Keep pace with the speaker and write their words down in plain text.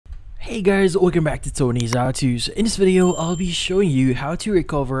Hey guys, welcome back to Tony's How-Tos. In this video, I'll be showing you how to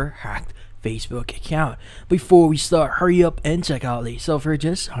recover hacked Facebook account. Before we start, hurry up and check out the software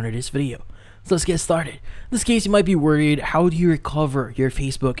just under this video. So let's get started. In this case, you might be worried, how do you recover your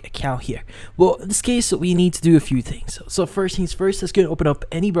Facebook account here? Well, in this case, we need to do a few things. So first things first, let's go and open up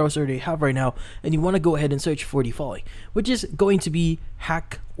any browser that you have right now, and you want to go ahead and search for the following, which is going to be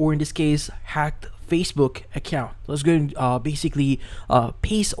hack, or in this case, hacked Facebook account. Let's go and basically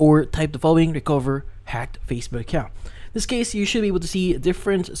paste or type the following: recover hacked Facebook account. In this case, you should be able to see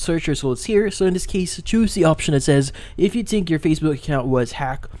different search results here. So in this case, choose the option that says if you think your Facebook account was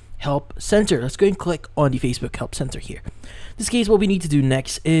hacked, Help Center. Let's go and click on the Facebook Help Center here. In this case, what we need to do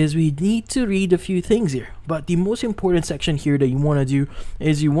next is we need to read a few things here. But the most important section here that you want to do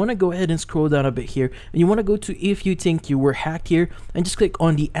is you want to go ahead and scroll down a bit here, and you want to go to if you think you were hacked here, and just click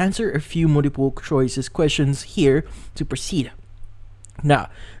on the answer a few multiple choices questions here to proceed. Now,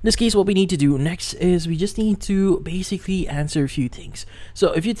 in this case, what we need to do next is we just need to basically answer a few things.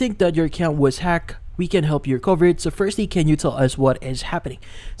 So if you think that your account was hacked, we can help you recover it. So firstly, can you tell us what is happening?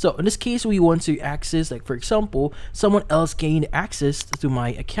 So in this case, we want to access, like for example, someone else gained access to my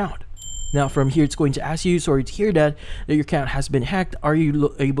account. Now from here, it's going to ask you, sorry to hear that your account has been hacked. Are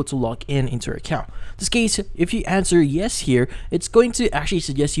you able to log in into your account? In this case, if you answer yes here, it's going to actually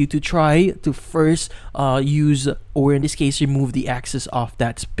suggest you to try to first use, or in this case, remove the access of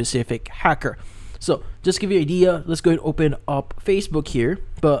that specific hacker. So just to give you an idea, let's go and open up Facebook here.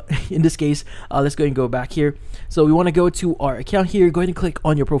 But in this case, let's go and go back here. So we want to go to our account here. Go ahead and click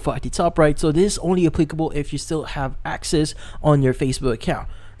on your profile at the top right. So this is only applicable if you still have access on your Facebook account.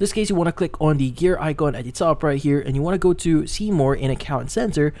 In this case, you want to click on the gear icon at the top right here, and you want to go to see more in Account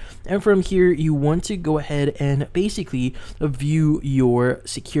Center. And from here, you want to go ahead and basically view your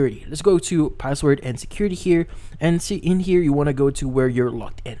security. Let's go to password and security here, and see in here, you want to go to where you're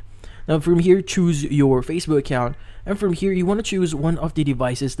logged in. Now from here, choose your Facebook account, and from here you want to choose one of the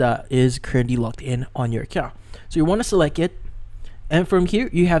devices that is currently logged in on your account. So you want to select it, and from here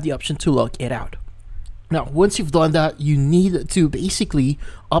you have the option to log it out. Now once you've done that, you need to basically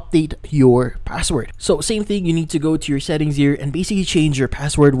update your password. So same thing, you need to go to your settings here and basically change your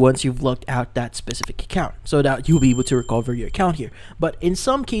password once you've logged out that specific account, so that you'll be able to recover your account here. But in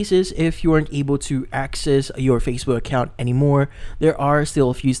some cases, if you aren't able to access your Facebook account anymore, there are still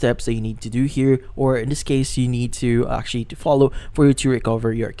a few steps that you need to do here, or in this case, you need to actually follow for you to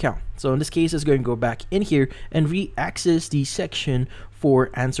recover your account. So in this case, let's go and go back in here and re-access the section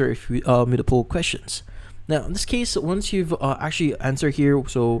for answer a few multiple questions. Now in this case, once you've actually answered here,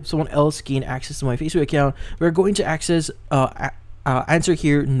 so someone else gained access to my Facebook account, we're going to access answer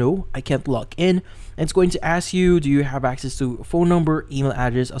here, no, I can't log in. And it's going to ask you, do you have access to a phone number, email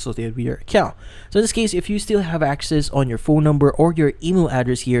address associated with your account? So in this case, if you still have access on your phone number or your email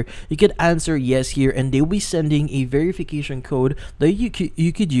address here, you could answer yes here, and they'll be sending a verification code that you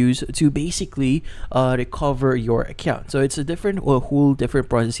could use to basically recover your account. So it's a whole different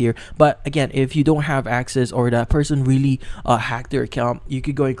process here. But again, if you don't have access, or that person really hacked their account, you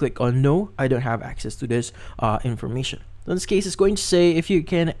could go and click on no, I don't have access to this information. In this case, it's going to say if you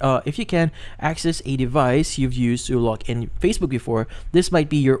can access a device you've used to log in Facebook before. This might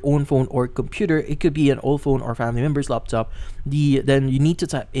be your own phone or computer. It could be an old phone or family member's laptop. Then you need to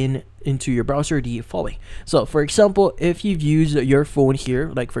type into your browser the following. So for example, if you've used your phone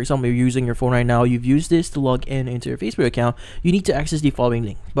here, like for example, you're using your phone right now, you've used this to log in into your Facebook account, you need to access the following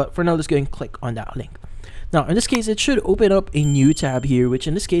link. But for now, let's go and click on that link. Now in this case, it should open up a new tab here, which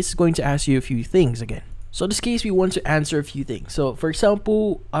in this case is going to ask you a few things again. So in this case, we want to answer a few things. So for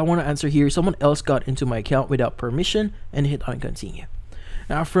example, I want to answer here, someone else got into my account without permission, and hit on continue.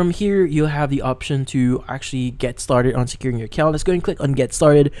 Now from here, you'll have the option to actually get started on securing your account. Let's go and click on get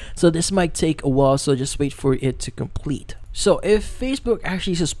started. So this might take a while, so just wait for it to complete. So if Facebook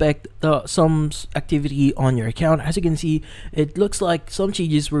actually suspect some activity on your account, as you can see, it looks like some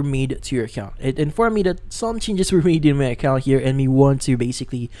changes were made to your account. It informed me that some changes were made in my account here, and we want to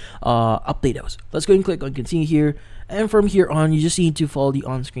basically update those. Let's go and click on continue here. And from here on, you just need to follow the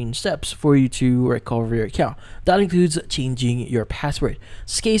on-screen steps for you to recover your account. That includes changing your password. In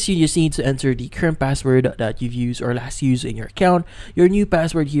this case, you just need to enter the current password that you've used or last used in your account, your new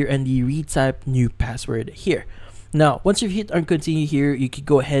password here, and the retype new password here. Now, once you've hit on continue here, you could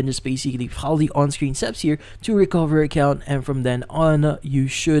go ahead and just basically follow the on-screen steps here to recover your account, and from then on, you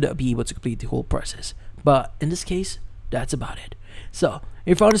should be able to complete the whole process. But in this case, that's about it. So, if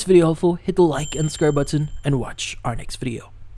you found this video helpful, hit the like and subscribe button, and watch our next video.